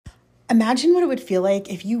Imagine what it would feel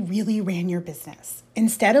like if you really ran your business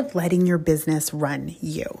instead of letting your business run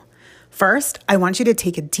you. First, I want you to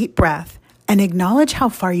take a deep breath and acknowledge how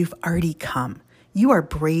far you've already come. You are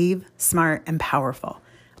brave, smart, and powerful.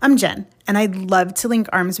 I'm Jen, and I'd love to link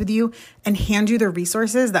arms with you and hand you the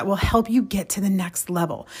resources that will help you get to the next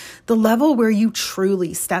level, the level where you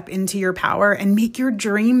truly step into your power and make your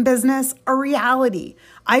dream business a reality.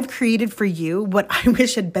 I've created for you what I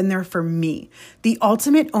wish had been there for me, the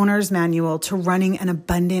ultimate owner's manual to running an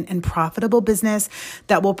abundant and profitable business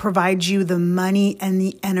that will provide you the money and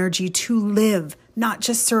the energy to live, not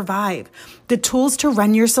just survive. The tools to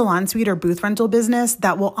run your salon suite or booth rental business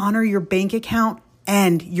that will honor your bank account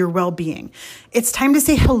and your well-being. It's time to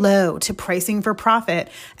say hello to pricing for profit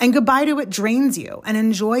and goodbye to what drains you and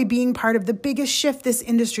enjoy being part of the biggest shift this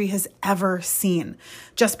industry has ever seen.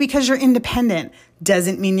 Just because you're independent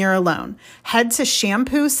doesn't mean you're alone. Head to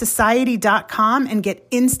shampoosociety.com and get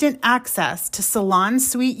instant access to Salon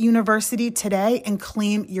Suite University today and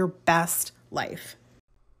claim your best life.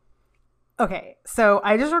 Okay, so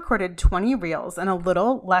I just recorded 20 reels in a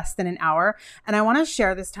little less than an hour, and I want to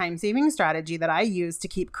share this time-saving strategy that I use to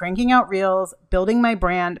keep cranking out reels, building my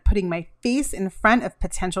brand, putting my face in front of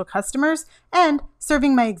potential customers, and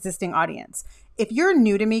serving my existing audience. If you're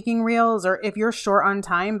new to making reels, or if you're short on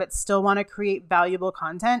time but still want to create valuable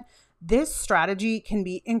content, this strategy can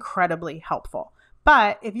be incredibly helpful.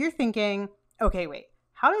 But if you're thinking, okay, wait,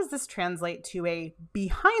 how does this translate to a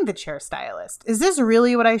behind the chair stylist? Is this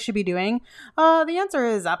really what I should be doing? The answer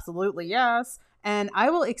is absolutely yes. And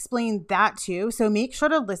I will explain that too. So make sure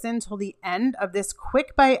to listen till the end of this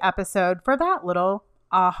quick bite episode for that little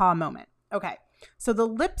aha moment. Okay. So the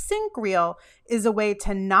lip sync reel is a way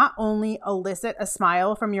to not only elicit a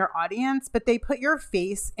smile from your audience, but they put your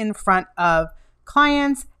face in front of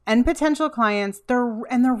clients and potential clients. They're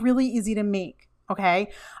really easy to make.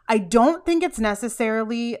 Okay. I don't think it's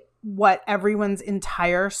necessarily what everyone's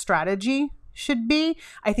entire strategy should be.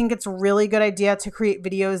 I think it's a really good idea to create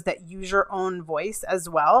videos that use your own voice as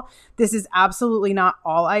well. This is absolutely not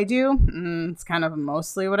all I do. It's kind of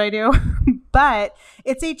mostly what I do, but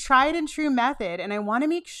it's a tried and true method. And I want to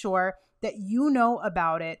make sure that you know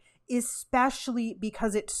about it, especially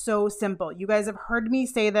because it's so simple. You guys have heard me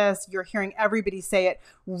say this. You're hearing everybody say it.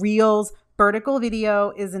 Reels, vertical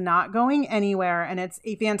video is not going anywhere, and it's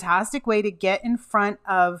a fantastic way to get in front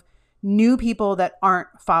of new people that aren't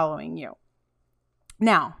following you.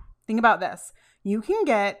 Now, think about this. You can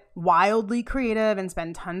get wildly creative and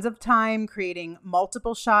spend tons of time creating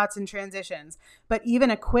multiple shots and transitions, but even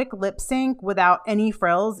a quick lip sync without any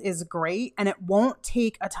frills is great, and it won't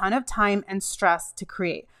take a ton of time and stress to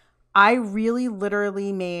create. I really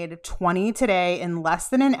literally made 20 today in less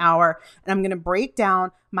than an hour, and I'm going to break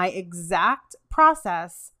down my exact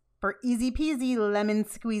process for easy peasy, lemon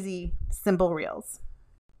squeezy, simple reels.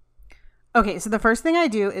 Okay, so the first thing I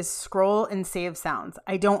do is scroll and save sounds.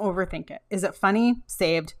 I don't overthink it. Is it funny?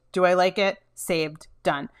 Saved. Do I like it? Saved.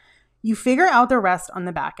 Done. You figure out the rest on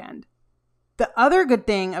the back end. The other good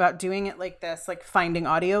thing about doing it like this, like finding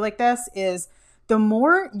audio like this, is the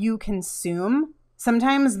more you consume,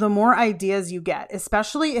 sometimes the more ideas you get,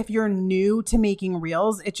 especially if you're new to making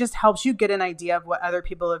reels. It just helps you get an idea of what other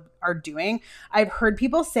people are doing. I've heard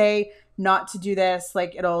people say not to do this,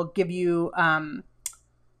 like it'll give you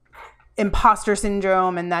imposter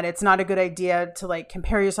syndrome and that it's not a good idea to like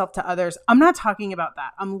compare yourself to others. I'm not talking about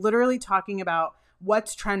that. I'm literally talking about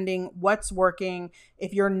what's trending, what's working.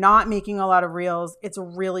 If you're not making a lot of reels, it's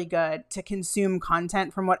really good to consume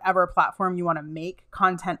content from whatever platform you want to make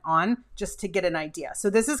content on, just to get an idea.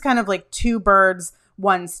 So this is kind of like two birds,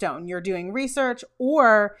 one stone. You're doing research,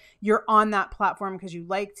 or you're on that platform because you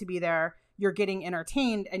like to be there. You're getting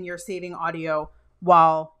entertained and you're saving audio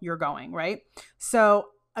while you're going, right? So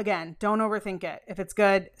again, don't overthink it. If it's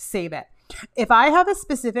good, save it. If I have a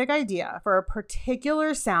specific idea for a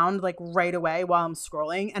particular sound, like right away while I'm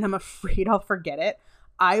scrolling and I'm afraid I'll forget it,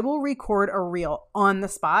 I will record a reel on the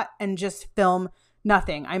spot and just film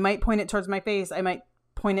nothing. I might point it towards my face. I might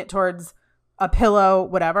point it towards a pillow,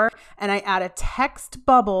 whatever. And I add a text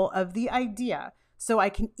bubble of the idea so I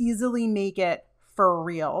can easily make it for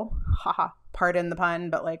real. Haha, pardon the pun,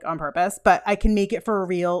 but like on purpose, but I can make it for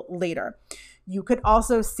real later. You could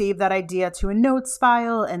also save that idea to a notes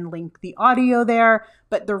file and link the audio there.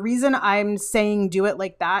 But the reason I'm saying do it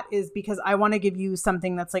like that is because I want to give you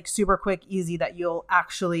something that's like super quick, easy that you'll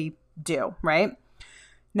actually do, right?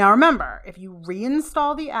 Now, remember, if you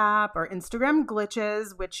reinstall the app or Instagram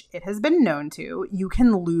glitches, which it has been known to, you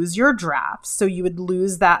can lose your drafts. So you would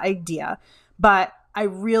lose that idea. But I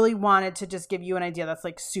really wanted to just give you an idea that's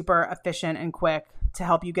like super efficient and quick to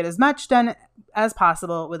help you get as much done as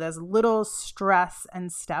possible with as little stress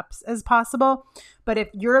and steps as possible. But if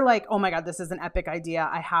you're like, oh my God, this is an epic idea,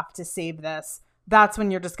 I have to save this, that's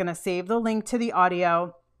when you're just going to save the link to the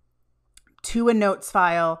audio to a notes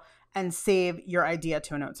file and save your idea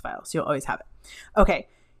to a notes file. So you'll always have it. Okay.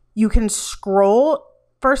 You can scroll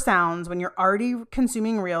for sounds when you're already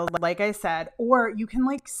consuming reels, like I said, or you can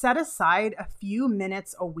like set aside a few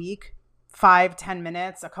minutes a week, 5-10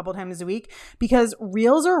 minutes, a couple times a week, because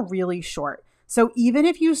reels are really short. So even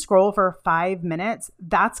if you scroll for 5 minutes,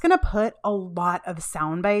 that's going to put a lot of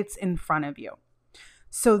sound bites in front of you.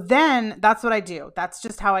 So then that's what I do. That's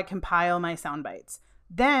just how I compile my sound bites.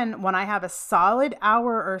 Then when I have a solid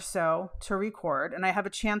hour or so to record and I have a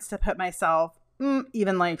chance to put myself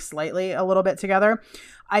even like slightly a little bit together,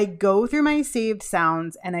 I go through my saved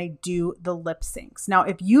sounds and I do the lip syncs. Now,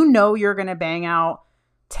 if you know you're going to bang out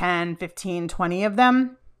 10, 15, 20 of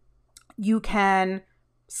them, you can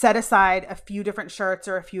set aside a few different shirts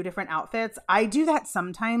or a few different outfits. I do that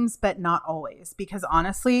sometimes, but not always, because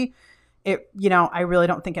honestly, I really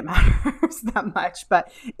don't think it matters that much,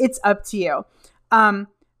 but it's up to you.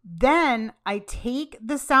 Then I take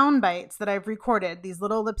the sound bites that I've recorded, these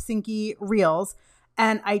little lip syncy reels,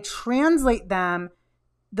 and I translate them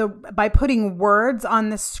by putting words on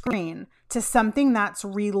the screen to something that's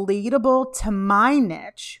relatable to my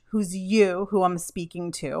niche, who's you, who I'm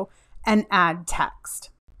speaking to, and add text.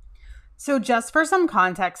 So just for some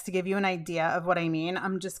context to give you an idea of what I mean,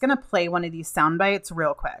 I'm just going to play one of these sound bites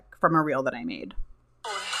real quick from a reel that I made.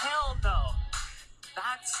 Oh, hell no.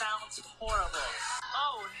 That sounds horrible.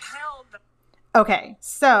 Oh, hell no. Okay,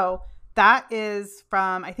 so that is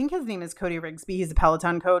from, I think his name is Cody Rigsby. He's a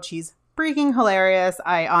Peloton coach. He's freaking hilarious.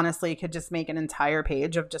 I honestly could just make an entire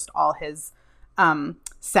page of just all his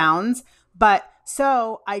sounds. But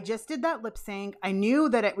so I just did that lip sync. I knew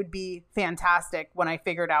that it would be fantastic when I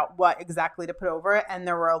figured out what exactly to put over it. And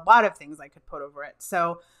there were a lot of things I could put over it.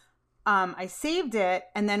 So I saved it.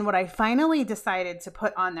 And then what I finally decided to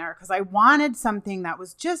put on there, because I wanted something that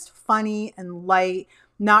was just funny and light,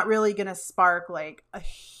 not really going to spark like a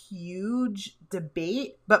huge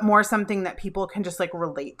debate, but more something that people can just like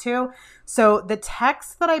relate to. So the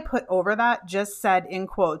text that I put over that just said in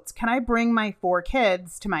quotes, "Can I bring my 4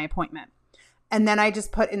 kids to my appointment?" And then I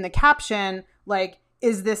just put in the caption, like,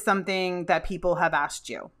 "Is this something that people have asked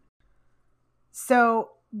you?"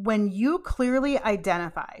 So when you clearly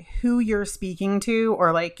identify who you're speaking to,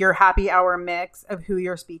 or like your happy hour mix of who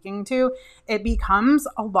you're speaking to, it becomes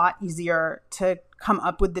a lot easier to come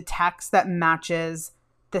up with the text that matches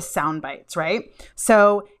the sound bites, right?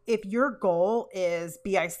 So if your goal is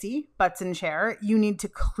BIC, butts in chair, you need to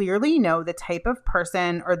clearly know the type of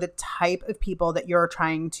person or the type of people that you're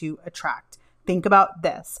trying to attract. Think about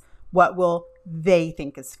this. What will they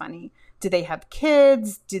think is funny? Do they have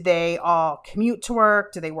kids? Do they all commute to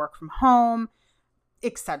work? Do they work from home?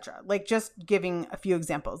 Etc. Like just giving a few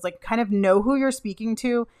examples, like kind of know who you're speaking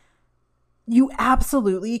to. You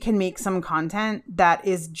absolutely can make some content that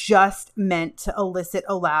is just meant to elicit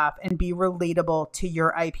a laugh and be relatable to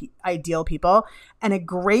your ideal people. And a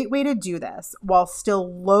great way to do this while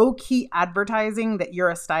still low-key advertising that you're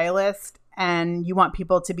a stylist and you want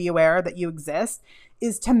people to be aware that you exist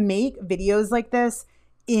is to make videos like this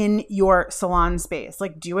in your salon space.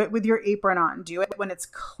 Like do it with your apron on. Do it when it's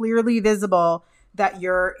clearly visible that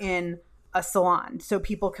you're in a salon, so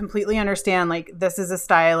people completely understand like this is a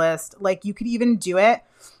stylist. Like you could even do it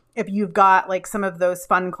if you've got like some of those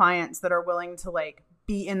fun clients that are willing to like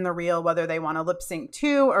be in the reel, whether they want to lip sync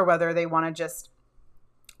too or whether they want to just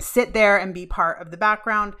sit there and be part of the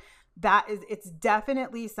background. It's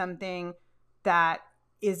definitely something that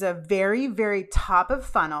is a very, very top of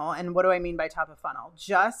funnel. And what do I mean by top of funnel?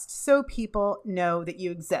 Just so people know that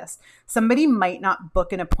you exist. Somebody might not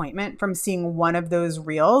book an appointment from seeing one of those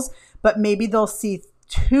reels, but maybe they'll see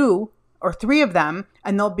 2 or 3 of them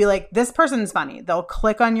and they'll be like, this person's funny. They'll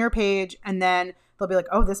click on your page and then they'll be like,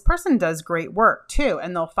 oh, this person does great work too.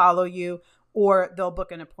 And they'll follow you or they'll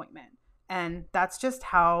book an appointment. And that's just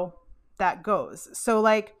how that goes. So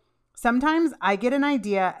like, sometimes I get an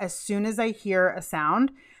idea as soon as I hear a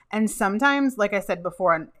sound. And sometimes, like I said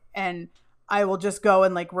before, and I will just go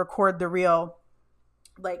and like record the reel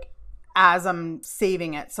like as I'm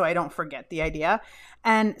saving it so I don't forget the idea.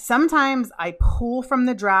 And sometimes I pull from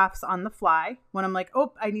the drafts on the fly when I'm like,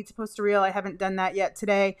 oh, I need to post a reel. I haven't done that yet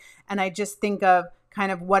today. And I just think of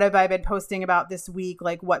kind of what have I been posting about this week?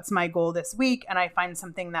 Like what's my goal this week? And I find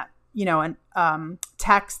something that an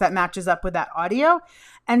text that matches up with that audio.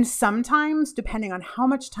 And sometimes, depending on how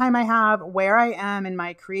much time I have, where I am in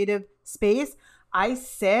my creative space, I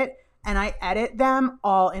sit and I edit them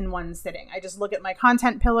all in one sitting. I just look at my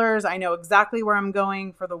content pillars. I know exactly where I'm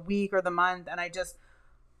going for the week or the month, and I just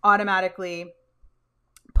automatically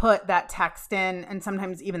put that text in, and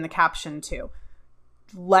sometimes even the caption too.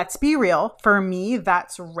 Let's be real. For me,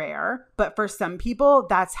 that's rare, but for some people,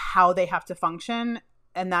 that's how they have to function.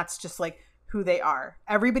 And that's just like who they are.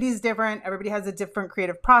 Everybody's different. Everybody has a different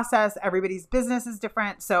creative process. Everybody's business is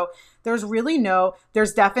different. So there's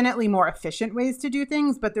definitely more efficient ways to do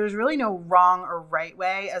things, but there's really no wrong or right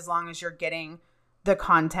way as long as you're getting the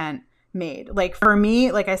content made. Like for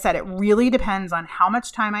me, like I said, it really depends on how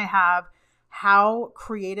much time I have, how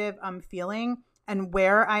creative I'm feeling, and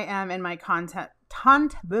where I am in my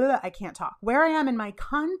where I am in my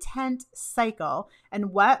content cycle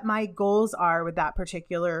and what my goals are with that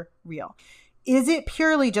particular reel. Is it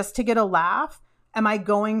purely just to get a laugh? Am I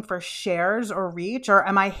going for shares or reach, or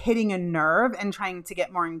am I hitting a nerve and trying to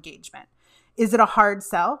get more engagement? Is it a hard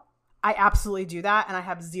sell? I absolutely do that, and I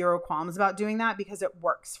have zero qualms about doing that because it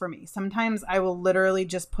works for me. Sometimes I will literally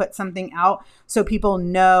just put something out so people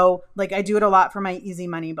know, like I do it a lot for my Easy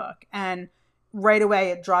Money book, and right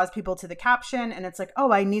away it draws people to the caption, and it's like,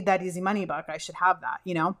 oh, I need that Easy Money book. I should have that,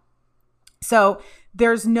 you know? So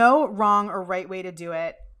there's no wrong or right way to do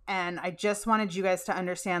it. And I just wanted you guys to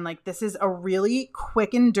understand, like, this is a really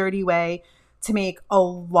quick and dirty way to make a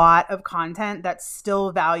lot of content that's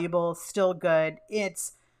still valuable, still good.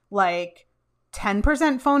 It's like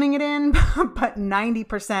 10% phoning it in, but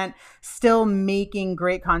 90% still making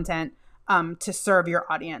great content to serve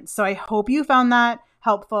your audience. So I hope you found that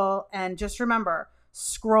helpful. And just remember,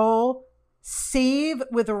 scroll, save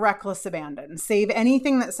with reckless abandon. Save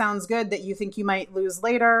anything that sounds good that you think you might use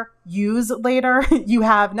later. You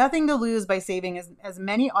have nothing to lose by saving as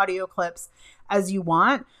many audio clips as you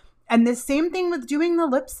want. And the same thing with doing the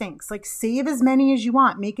lip syncs. Like, save as many as you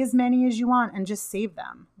want, make as many as you want, and just save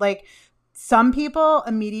them. Like, some people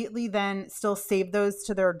immediately then still save those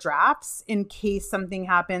to their drafts in case something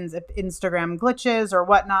happens, if Instagram glitches or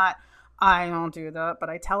whatnot. I don't do that, but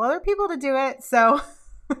I tell other people to do it. So,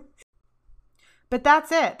 but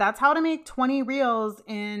that's it. That's how to make 20 reels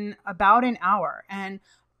in about an hour. And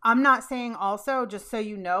I'm not saying also, just so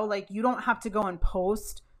you know, like, you don't have to go and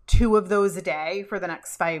post 2 of those a day for the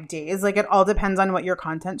next 5 days. Like, it all depends on what your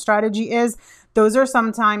content strategy is. Those are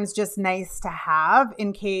sometimes just nice to have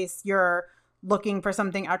in case you're looking for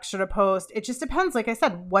something extra to post. It just depends. Like I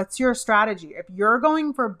said, what's your strategy? If you're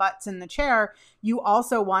going for butts in the chair, you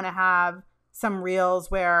also want to have some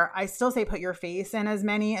reels where I still say put your face in as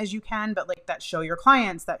many as you can, but like that show your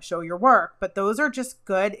clients, that show your work. But those are just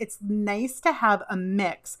good. It's nice to have a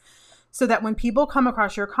mix so that when people come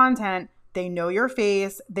across your content, they know your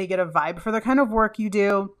face, they get a vibe for the kind of work you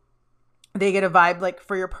do. They get a vibe like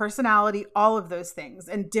for your personality, all of those things.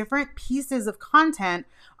 And different pieces of content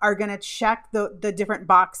are going to check the different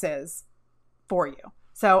boxes for you.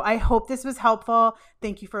 So I hope this was helpful.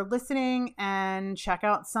 Thank you for listening, and check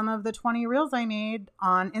out some of the 20 reels I made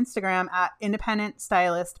on Instagram at Independent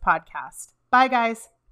Stylist Podcast. Bye, guys.